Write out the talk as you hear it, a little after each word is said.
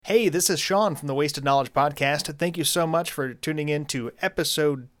Hey, this is Sean from the Wasted Knowledge Podcast. Thank you so much for tuning in to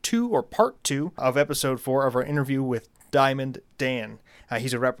episode 2 or part 2 of episode 4 of our interview with Diamond Dan.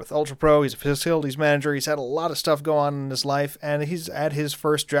 He's a rep with Ultra Pro. He's a facilities manager. He's had a lot of stuff go on in his life, and he's at his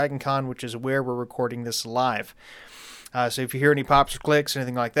first Dragon Con, which is where we're recording this live. So if you hear any pops or clicks,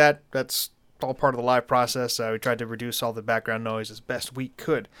 anything like that, that's all part of the live process. We tried to reduce all the background noise as best we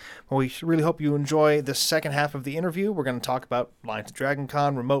could. Well, we really hope you enjoy the second half of the interview. We're going to talk about Lines of Dragon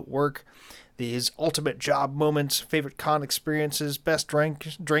Con, remote work, his ultimate job moments, favorite con experiences, best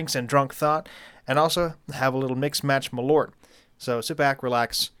drinks and drunk thought, and also have a little mix match malort. So sit back,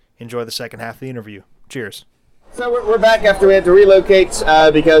 relax, enjoy the second half of the interview. Cheers. So we're back after we had to relocate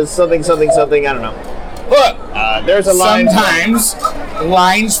because something, I don't know. Look, there's a line. Sometimes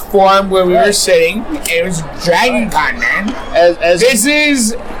lines form where we were sitting. It was Dragon Con, man. This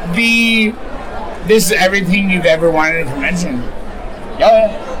is everything you've ever wanted at a convention.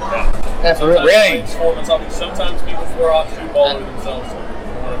 Yeah. That's really. Sometimes people throw off two ball themselves. I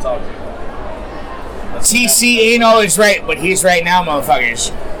want to talk to you. TC ain't always right, but he's right now,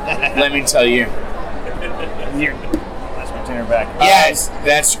 motherfuckers. Let me tell you. Let's continue back. Yes,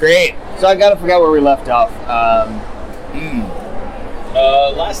 that's great. So I gotta forget where we left off.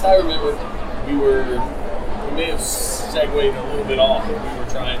 Last I remember, we may have segued a little bit off. We were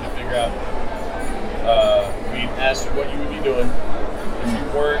trying to figure out. We asked you what you would be doing if you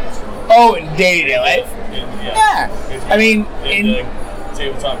weren't. Oh, in day-to-day life. Yeah. I mean, in the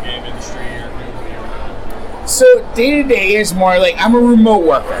tabletop game industry or so day-to-day is more like I'm a remote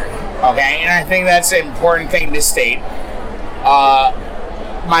worker. Okay, and I think that's an important thing to state.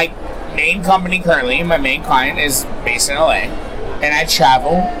 My main company currently, my main client is based in LA, and I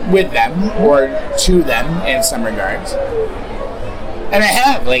travel with them or to them in some regards. And I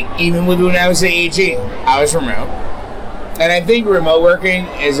have, even when I was at AG, I was remote. And I think remote working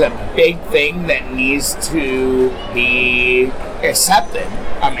is a big thing that needs to be accepted.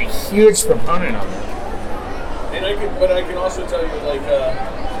 I'm a huge proponent of it. And I can also tell you,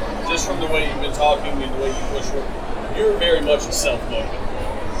 just from the way you've been talking and the way you push work, you're very much a self-motivated.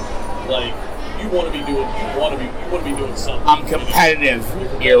 You want to be doing something. I'm competitive.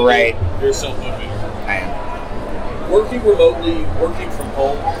 You're right. You're self-motivated. I am. Working remotely, working from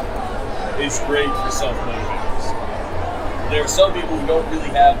home is great for self-motivators. There are some people who don't really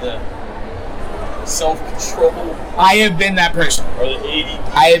have the self-control. I have been that person. Or the 80.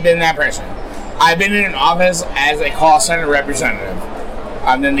 I have been that person. I've been in an office as a call center representative.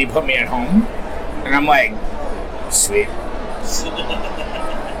 And then they put me at home. And I'm like, sweet.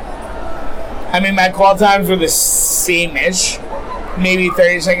 I mean, my call times were the same-ish. Maybe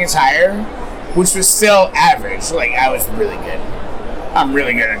 30 seconds higher. Which was still average. I was really good. I'm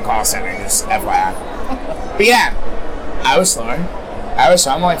really good at call center, just FYI. But yeah, I was slower.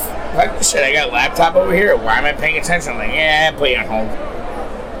 I'm like, fuck this shit, I got a laptop over here. Why am I paying attention? I'm like, yeah, put you on hold.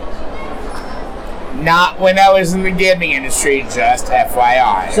 Not when I was in the gaming industry, just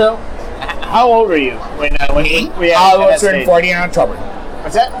FYI. So, how old were you when we I'll turn 40 in October.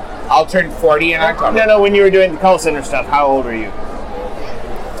 What's that? I'll turn 40 in October. No, when you were doing the call center stuff, how old were you?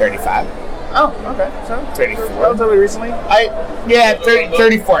 35. Oh, okay. So 34. Relatively recently?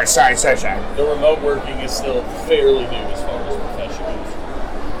 34. Sorry. The remote working is still fairly new as far as professionals.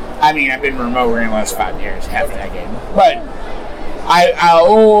 I mean, I've been remote working the last 5 years, half a decade. But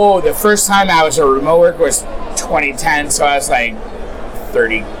the first time I was a remote worker was 2010, so I was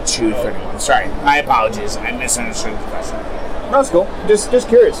 32, 31. Sorry, my apologies. I misunderstood the question. That's cool. Just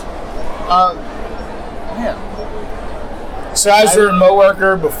curious. Yeah. So I was a remote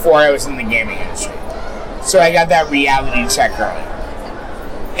worker before I was in the gaming industry. So I got that reality check early.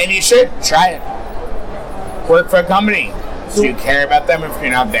 And you should try it. Work for a company. Do you care about them if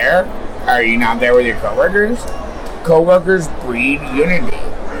you're not there? Are you not there with your coworkers? Coworkers breed unity.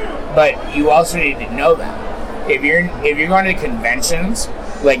 But you also need to know that. If you're going to conventions,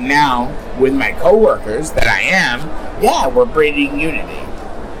 like now, with my coworkers that I am, yeah, we're breeding unity.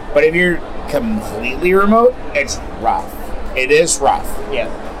 But if you're completely remote, it's rough. It is rough. Yeah.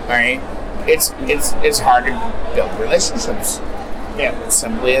 Alright? It's hard to build relationships. Yeah.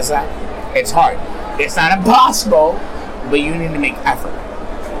 Simply as that. It's hard. It's not impossible, but you need to make effort.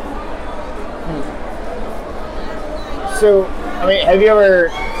 So, I mean, have you ever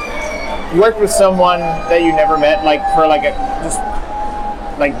worked with someone that you never met,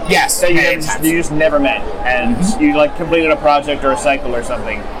 yes, that you just never met, and you completed a project or a cycle or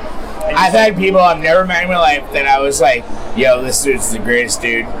something? I've had people I've never met in my life that I was like, yo, this dude's the greatest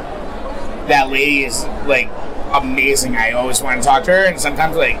dude. That lady is amazing. I always want to talk to her, and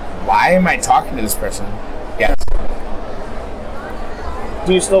sometimes why am I talking to this person? Yes.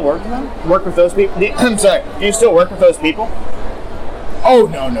 Do you still work with them? Work with those people? I'm sorry. Do you still work with those people? Oh,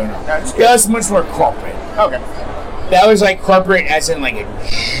 no. That's much more corporate. Okay. That was like corporate as in like a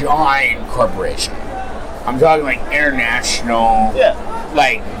giant corporation. I'm talking like international,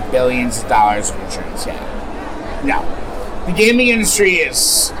 like billions of dollars of insurance, No. The gaming industry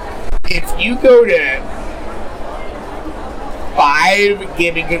is, if you go to 5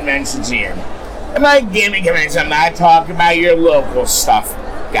 gaming conventions a year, and by gaming conventions, I'm not talking about your local stuff,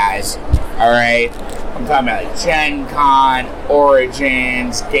 guys, alright? I'm talking about like Gen Con,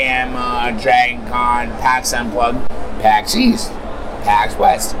 Origins, Gamma, Dragon Con, PAX Unplugged, PAX East, PAX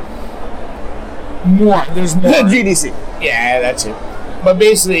West. More. There's more. GDC. Yeah, that's it. But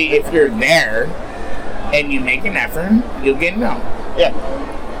basically, if you're there and you make an effort, you'll get known. Yeah.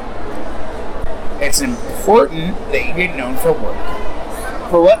 It's important that you get known for work.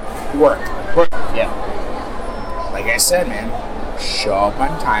 For what? Work. Yeah. Like I said, man, show up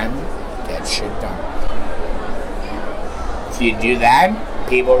on time, get shit done. If you do that,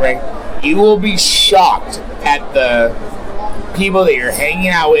 people you will be shocked at the people that you're hanging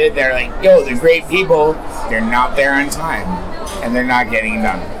out with. They're like, yo, they're great people. They're not there on time, and they're not getting it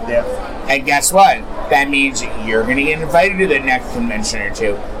done. Yeah. And guess what? That means you're going to get invited to the next convention or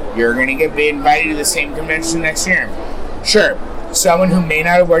two. You're going to be invited to the same convention next year. Sure, someone who may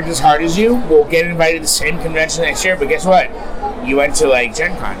not have worked as hard as you will get invited to the same convention next year, but guess what? You went to like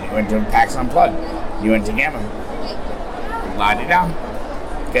Gen Con, you went to PAX Unplugged, you went to Gamma. La-di-da.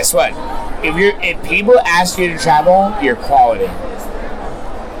 Guess what? If people ask you to travel, you're quality.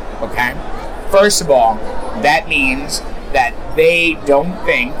 Okay? First of all, that means that they don't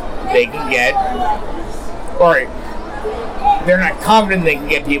think they can get, or they're not confident they can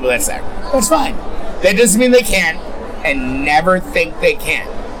get people that's there. That's fine. That doesn't mean they can't, and never think they can.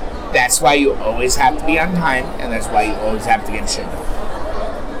 That's why you always have to be on time, and that's why you always have to get shit done.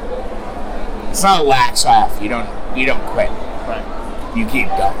 It's not a lax off. You don't quit. Right. You keep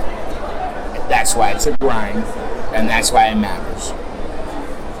going. That's why it's a grind, and that's why it matters.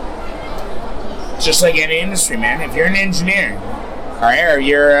 Just like any industry, man. If you're an engineer, alright, or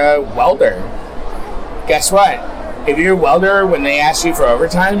you're a welder, guess what? If you're a welder, when they ask you for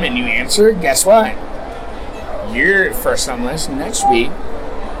overtime and you answer, guess what? You're first on the list next week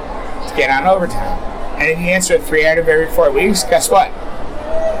to get on overtime. And if you answer 3 out of every 4 weeks, guess what?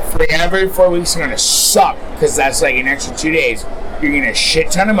 3 out of every 4 weeks are going to suck, because that's like an extra 2 days. You're getting a shit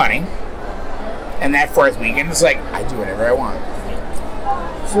ton of money, and that 4th weekend is like, I do whatever I want.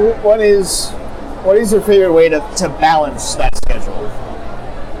 So what is your favorite way to balance that schedule?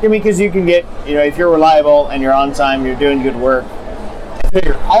 I mean, because you can get, if you're reliable and you're on time, you're doing good work, and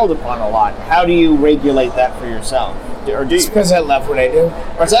you're called upon a lot, how do you regulate that for yourself? Or do you? It's because I love what I do.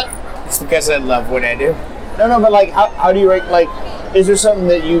 What's that? It's because I love what I do. No, but like, how do you is there something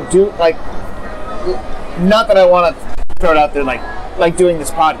that you do, like, not that I want to throw it out there, like doing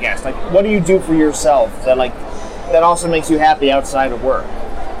this podcast, like, what do you do for yourself that also makes you happy outside of work?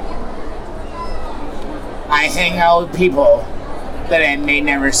 I hang out with people that I may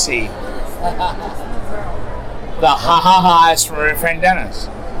never see. The ha-ha-ha's from my friend Dennis.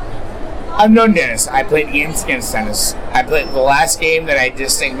 I've known Dennis. I played games against Dennis. I played the last game that I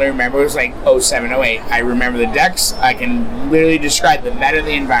distinctly remember was like 07, 08. I remember the decks. I can literally describe the meta of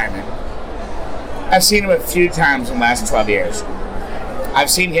the environment. I've seen him a few times in the last 12 years. I've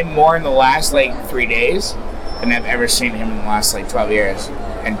seen him more in the last 3 days than I've ever seen him in the last 12 years.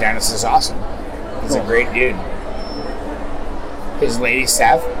 And Dennis is awesome. He's a great dude. His lady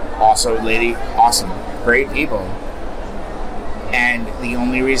Steph, also lady, awesome. Great people. And the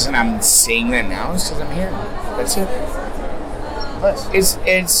only reason I'm seeing them now is because I'm here. That's it. Nice.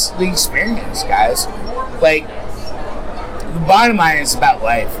 It's the experience, guys. The bottom line is about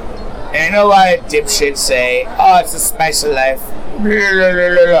life. And I know a lot of dipshits say, oh, it's the spice of life.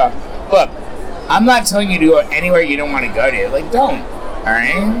 Look, I'm not telling you to go anywhere you don't want to go to. Don't.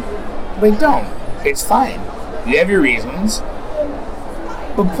 Alright? Don't. It's fine. You have your reasons.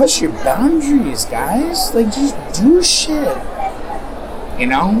 But push your boundaries, guys. Just do shit.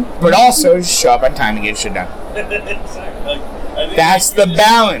 But also show up on time and get shit done. That's the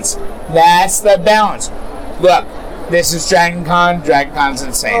balance. Look, this is Dragon Con. Dragon Con's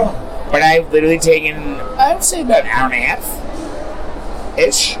insane. But I've literally taken, I'd say about an hour and a half.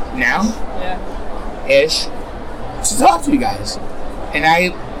 Ish, now. Yeah. Ish. To talk to you guys. And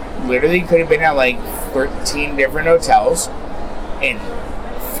I literally could have been at 13 different hotels in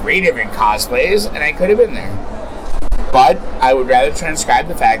 3 different cosplays, and I could have been there. But I would rather transcribe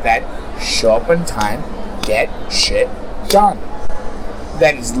the fact that show up on time, get shit done.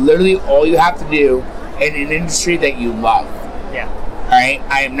 That is literally all you have to do in an industry that you love. Yeah. Alright?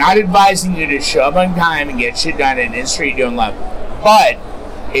 I am not advising you to show up on time and get shit done in an industry you don't love. But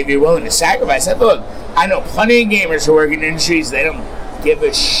if you're willing to sacrifice that, look, I know plenty of gamers who work in industries they don't give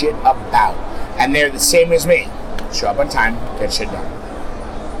a shit about. And they're the same as me. Show up on time, get shit done.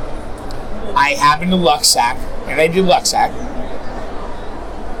 I happen to luck sack, and I do luck sack.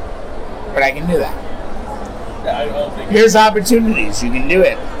 But I can do that. Yeah, I don't think There's opportunities. You can do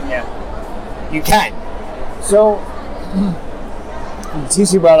it. Yeah. You can. So,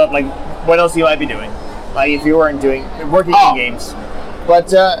 TC brought up, like, what else you might be doing. Like, if you weren't working in games.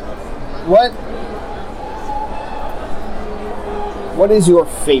 But, what is your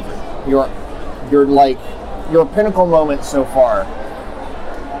favorite? Your pinnacle moment so far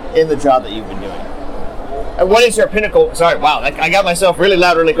in the job that you've been doing? And what is your pinnacle? Sorry, wow, I got myself really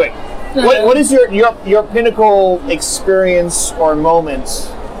loud really quick. What is your pinnacle experience or moments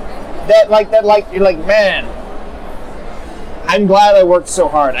that you're like, man, I'm glad I worked so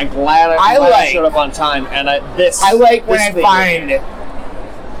hard. I'm glad I showed up on time. And I like when I find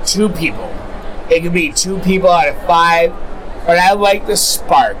 2 people. It could be 2 people out of 5, but I like the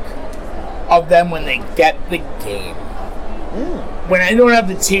spark of them when they get the game. When I don't have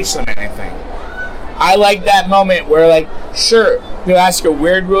to teach them anything. I like that moment where, like, sure, you'll ask a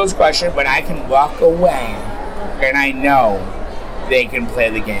weird rules question, but I can walk away and I know they can play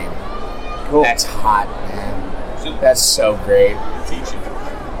the game. Cool. That's hot, man. That's so great. teaching.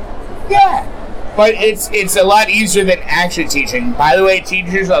 Yeah. But it's a lot easier than actually teaching. By the way,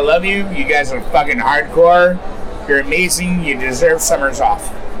 teachers, I love you. You guys are fucking hardcore. You're amazing. You deserve summers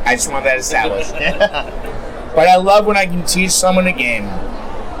off. I just want that established. But I love when I can teach someone a game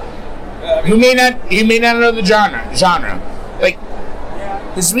who may not know the genre. Like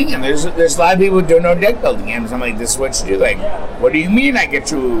this weekend, there's a lot of people who don't know deck building games. I'm like, this is what you do. Like, what do you mean I get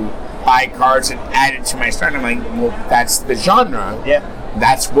to buy cards and add it to my start? I'm like, well, that's the genre. Yeah.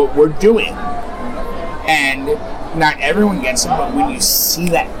 That's what we're doing. And not everyone gets it, but when you see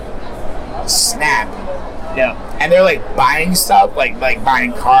that snap, yeah, and they're like buying stuff, like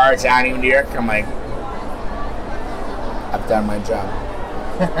buying cards, adding New York, I'm like, I've done my job.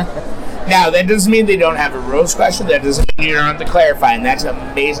 Now, that doesn't mean they don't have a rules question. That doesn't mean you don't have to clarify, and that's an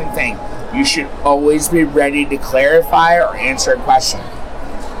amazing thing. You should always be ready to clarify or answer a question.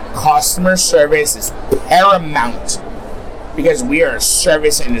 Customer service is paramount because we are a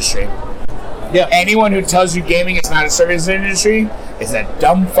service industry. Yeah. Anyone who tells you gaming is not a service industry is a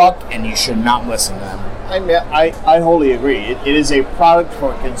dumb fuck, and you should not listen to them. I wholly agree. It is a product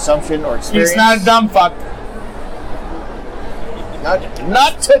for consumption or experience. He's not a dumb fuck.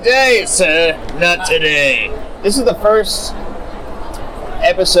 Not today, sir. Not today. This is the first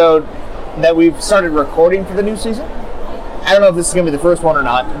episode that we've started recording for the new season. I don't know if this is going to be the first one or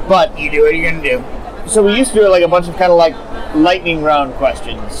not, but you do what you're going to do. So we used to do like a bunch of kind of like lightning round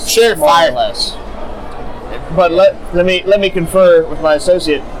questions. Sure, more fire. or less. But let me confer with my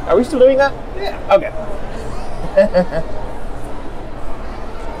associate. Are we still doing that? Yeah. Okay.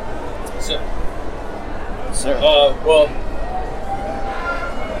 Sir. Well,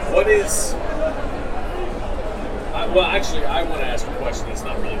 what is... well, actually, I want to ask a question that's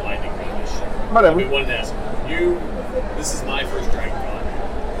not really lightning round-ish. Whatever. I wanted to ask you, this is my first Dragon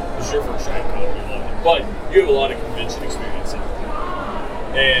Con. This is your first Dragon Con. We loved it. But you have a lot of convention experience in it.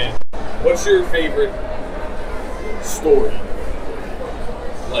 And what's your favorite story?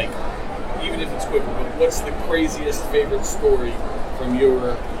 Like, even if it's quick, but what's the craziest favorite story from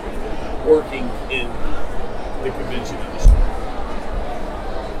your working in the convention industry?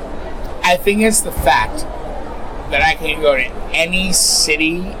 I think it's the fact that I can go to any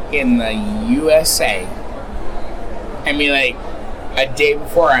city in the USA and be like, a day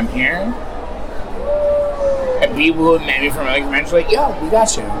before I'm here, and people who met me from other conventions like, yo, we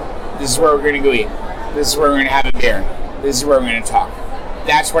got you. This is where we're going to go eat. This is where we're going to have a beer. This is where we're going to talk.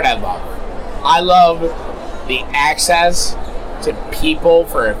 That's what I love. I love the access to people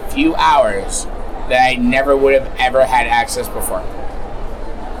for a few hours that I never would have ever had access before.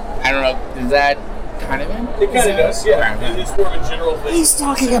 I don't know, does that kind of end? It kind of does, yeah. Okay. It's more of a general thing. He's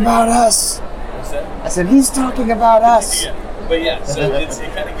talking about us. What's that? I said he's talking about us. Yeah. But yeah, so it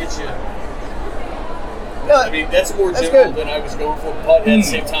kind of gets you... No, I mean, that's more that's general good. than I was going for, but at the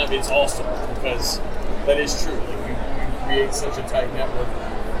same time, it's awesome because that is true. Like, you create such a tight network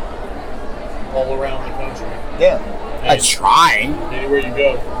all around the country. Yeah. I try. Anywhere you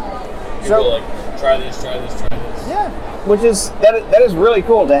go, people So- are like, try this, try this, try this. Yeah. Which is that is really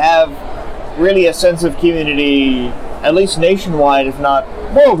cool to have really a sense of community, at least nationwide, if not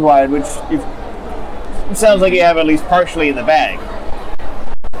worldwide, which it sounds like you have at least partially in the bag.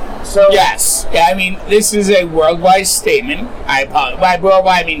 So Yes. Yeah, I mean, this is a worldwide statement. I apologize. By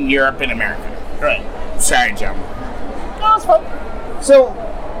worldwide, I mean Europe and America. Right. Sorry, Jim. No, it's fine. So,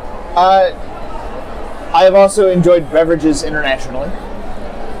 I have also enjoyed beverages internationally.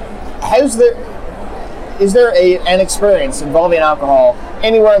 Is there an experience involving alcohol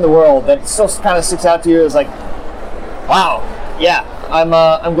anywhere in the world that still kind of sticks out to you as like, wow, yeah,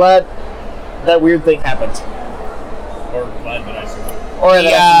 I'm glad that weird thing happened, Or glad that I survived. or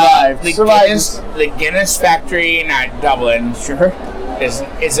that I survived. The Guinness factory in Dublin Sure. is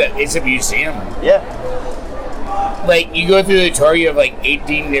a museum. Yeah. Like, you go through the tour, you have like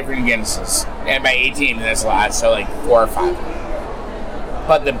 18 different Guinnesses. And by 18, that's a lot, so like 4 or 5.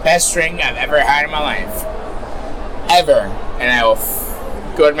 But the best drink I've ever had in my life, ever, and I will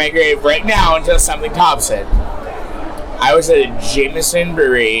go to my grave right now until something tops it. I was at a Jameson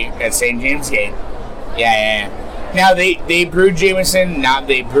brewery at St. James Gate. Yeah. Now, they brew Jameson,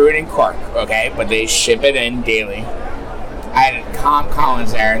 they brew it in Cork, okay? But they ship it in daily. I had Tom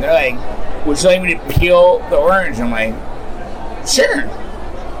Collins there, and they're like, would you like me to peel the orange? I'm like, sure.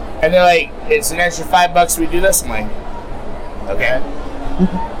 And they're like, it's an extra $5 we do this. I'm like, okay.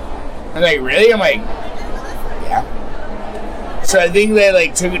 I'm like, really? I'm like, yeah. So I think they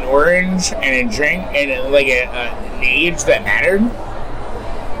like took an orange and a drink and like an age that mattered.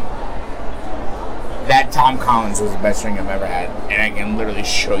 That Tom Collins was the best drink I've ever had, and I can literally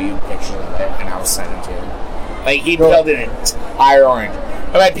show you pictures of it, and I'll send it to you. Like, he peeled an entire orange.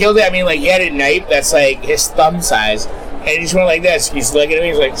 And by peeled it, I mean like he had a knife that's like his thumb size, and he just went like this. He's looking at me.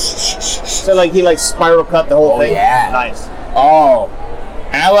 He's like, shh. So like he like spiral cut the whole thing. Yeah. Nice. Oh.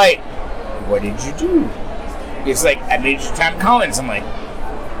 And I'm like, what did you do? He's like, I made you Tom Collins. I'm like,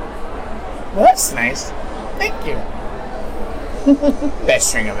 well, that's nice. Thank you.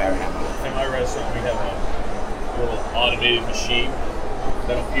 Best drink I've ever had. At my restaurant, we have a little automated machine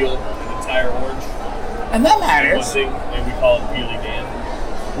that'll peel an entire orange. And that One matters. thing, and we call it Peely Dan.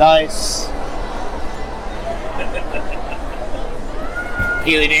 Nice.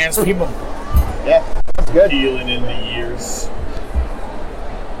 Peely dance people. Yeah. That's good. Peeling in the years.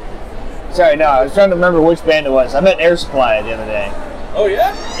 Sorry, no, I was trying to remember which band it was. I met Air Supply the other day. Oh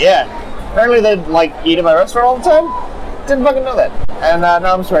yeah? Yeah. Apparently they like eat at my restaurant all the time. Didn't fucking know that. And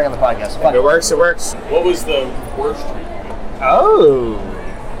now I'm swearing on the podcast. Fuck. If it works, it works. What was the worst drink? Oh.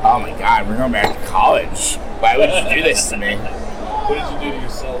 Oh my god, we're going back to college. Why would you do this to me? What did you do to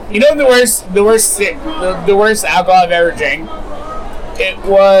yourself? You know the worst alcohol I've ever drank? It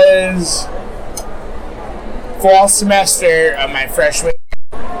was fall semester of my freshman year.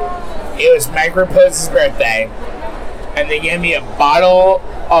 It was Mike Raposa's birthday, and they gave me a bottle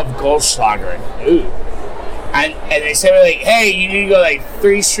of Goldschlager. Ooh. And they said, like, hey, you need to go like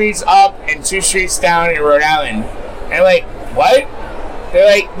 3 streets up and 2 streets down in Rhode Island. And I'm like, what? They're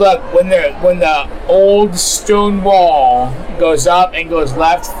like, look, when the old stone wall goes up and goes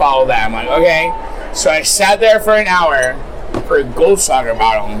left, follow that. I'm like, okay. So I sat there for an hour for a Goldschlager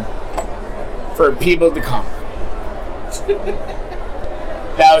bottle for people to come.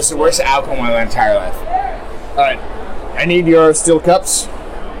 That was the worst alcohol of my entire life. All right. I need your steel cups.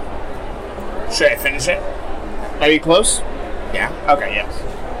 Should I finish it? Are you close? Yeah. Okay, yes.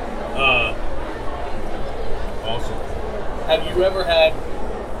 Awesome. Have you ever had?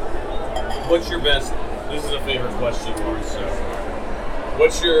 What's your best? This is a favorite question, Lawrence. So,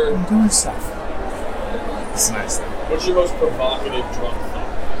 what's your? I'm doing stuff. It's nice. What's your most provocative drunk thought?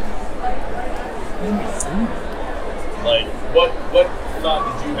 Like, what thought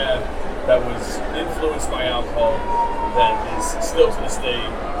did you have that was influenced by alcohol that is still to this day?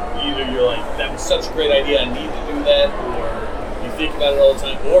 Either you're like, that was such a great idea, I need to do that, or you think about it all the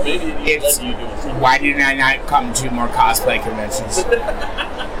time, or maybe it even led to you doing something. Why did I not come to more cosplay conventions?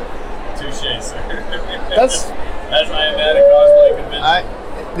 Touche, sir. That's As I am at a cosplay convention.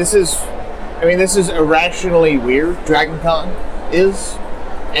 this is irrationally weird. Dragon Con is,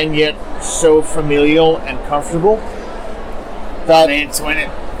 and yet so familial and comfortable. That It's when it.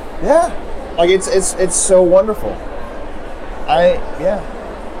 yeah, like it's so wonderful.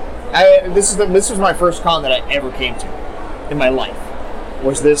 This was my first con that I ever came to in my life.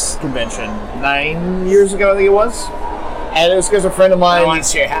 Was this convention 9 years ago? I think it was, and it was because a friend of mine. I want to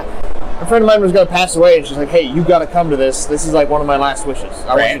see your hat. A friend of mine was going to pass away, and she's like, hey, you got to come to this. This is like one of my last wishes. I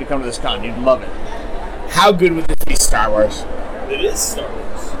want Right. you to come to this con. You'd love it. How good would this be, Star Wars? It is Star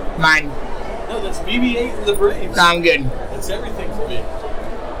Wars. Mine. No, that's BB-8 and the Braves. I'm good. That's everything for me.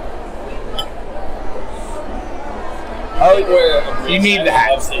 Oh, You need the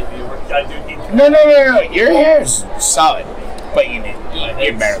hat. Upstate New York. I do need that. No. Your hair's solid, but you're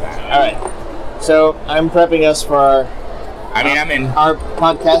better than that. All right. So I'm prepping us for our I mean, I'm in. our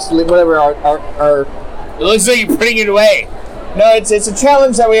podcast, whatever our It looks like you're putting it away. no, it's a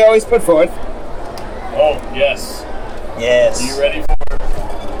challenge that we always put forth. Oh, yes. Yes. Are you ready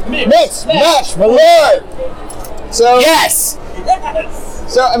for Mix, mash, Malort. So Yes!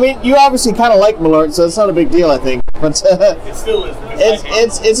 Yes. So I mean, you obviously kind of like Malort, so it's not a big deal, I think. But It still is.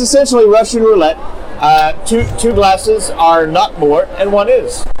 Because it's essentially Russian roulette. Two glasses are not Malort, and one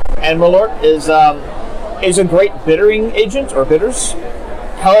is. And Malort is a great bittering agent or bitters.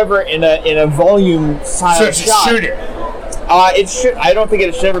 However, in a volume style So it's a shot, shooter. it should. I don't think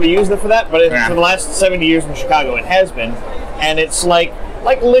it should ever be used for that, but Yeah. for the last 70 years in Chicago, it has been, and it's like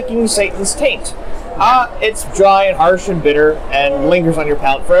licking Satan's taint. It's dry and harsh and bitter and lingers on your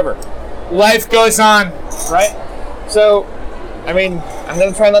palate forever. Life goes on. Right? So, I mean, I'm going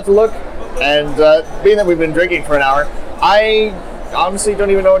to try not to look. And being that we've been drinking for an hour, I honestly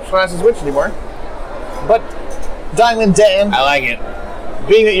don't even know which glass is which anymore. But, Diamond Dan, I like it.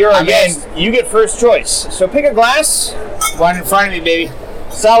 being that you're our I'm guest, you get first choice. So pick a glass. One in front of me, baby.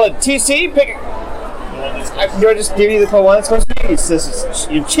 Solid TC, pick a... Do I just give you the one that's supposed to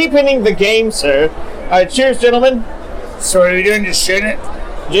be? You're cheapening the game, sir. Alright, cheers, gentlemen. So what are we doing? Just shooting it?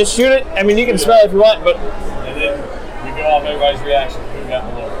 Just shoot it. I mean, you can smell it if you want, but... And then we go off everybody's reaction. Who got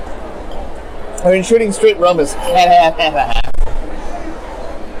the lower? I mean, shooting straight rum is half.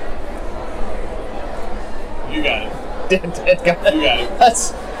 You got it. You You got it.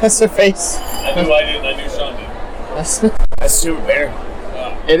 That's her face. I knew I didn't. I knew Sean did. That's super bitter.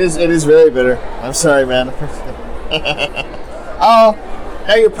 It is very bitter. I'm sorry, man. Oh,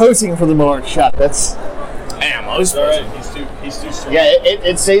 now you're posing for the Malort shot. That's Man, most It's all right. He's too strong. yeah.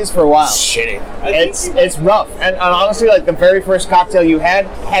 It stays for a while. shitty. I think he It's rough, and honestly, like the very first cocktail you had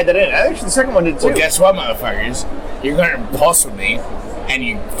that in it. Actually, the second one did too. Well, guess what, motherfuckers? You're gonna impulse with me, and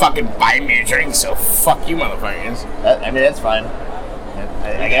you fucking buy me a drink, so fuck you, motherfuckers. I mean, that's fine.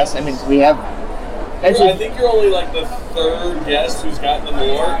 I guess. I mean, we have. I Actually, think you're only like the third guest who's gotten the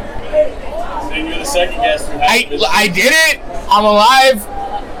Malort, and you're the second guest who hasn't been. I did it! I'm alive!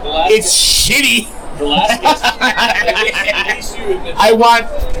 The last It's shitty! the last guest. At least you admit. I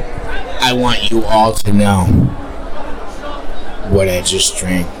want you all to know what I just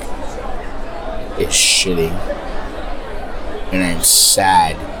drank is shitty. And I'm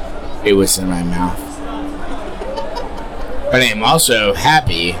sad it was in my mouth. But I'm also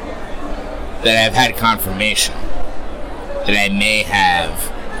happy that I've had confirmation that I may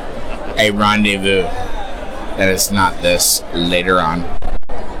have a rendezvous that is not this later on.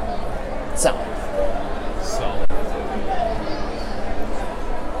 so So,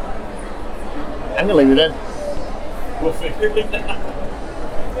 I'm gonna leave it in. we'll figure it out.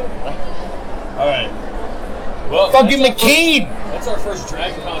 All right. Well, Fucking that's our McCain! That's our first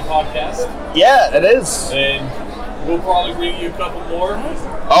DragonCon podcast, Yeah, it is. and we'll probably bring you a couple more.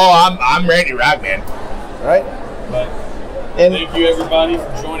 Oh, I'm ready to rock, man. Right. But And thank you everybody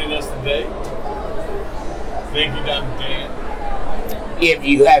for joining us today. Thank you, Dr. Dan. If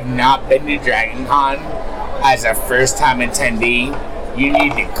you have not been to Dragon Con as a first-time attendee, you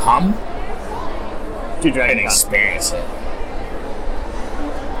need to come to and Dragon Con. experience it.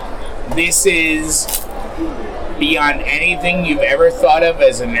 This is beyond anything you've ever thought of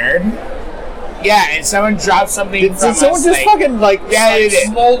as a nerd. Yeah, and someone dropped something Did from someone us, just like, fucking like? Yeah, they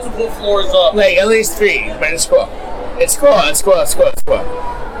did. Multiple floors up. Like, at least 3, but it's cool. It's cool, it's cool, it's cool, it's cool.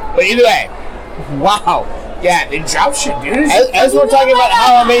 But either way, Wow. yeah, they drop shit, dude. As we're talking about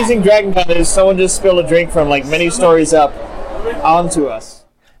how amazing Dragon Con is, someone just spilled a drink from like many stories up onto us.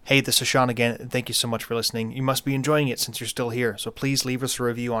 Hey, this is Sean again, and thank you so much for listening. You must be enjoying it since you're still here, so please leave us a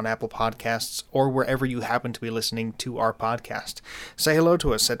review on Apple Podcasts or wherever you happen to be listening to our podcast. Say hello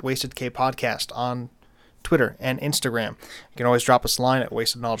to us at Wasted K Podcast on Twitter and Instagram. You can always drop us a line at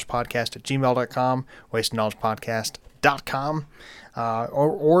wastedknowledgepodcast@gmail.com, wastedknowledgepodcast.com.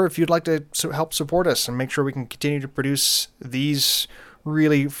 Or if you'd like to help support us and make sure we can continue to produce these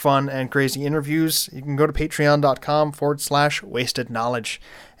really fun and crazy interviews, you can go to patreon.com/wastedknowledge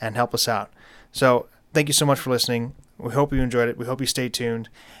and help us out. So thank you so much for listening. We hope you enjoyed it. We hope you stay tuned.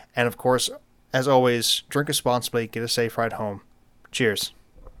 And of course, as always, drink responsibly, get a safe ride home. Cheers.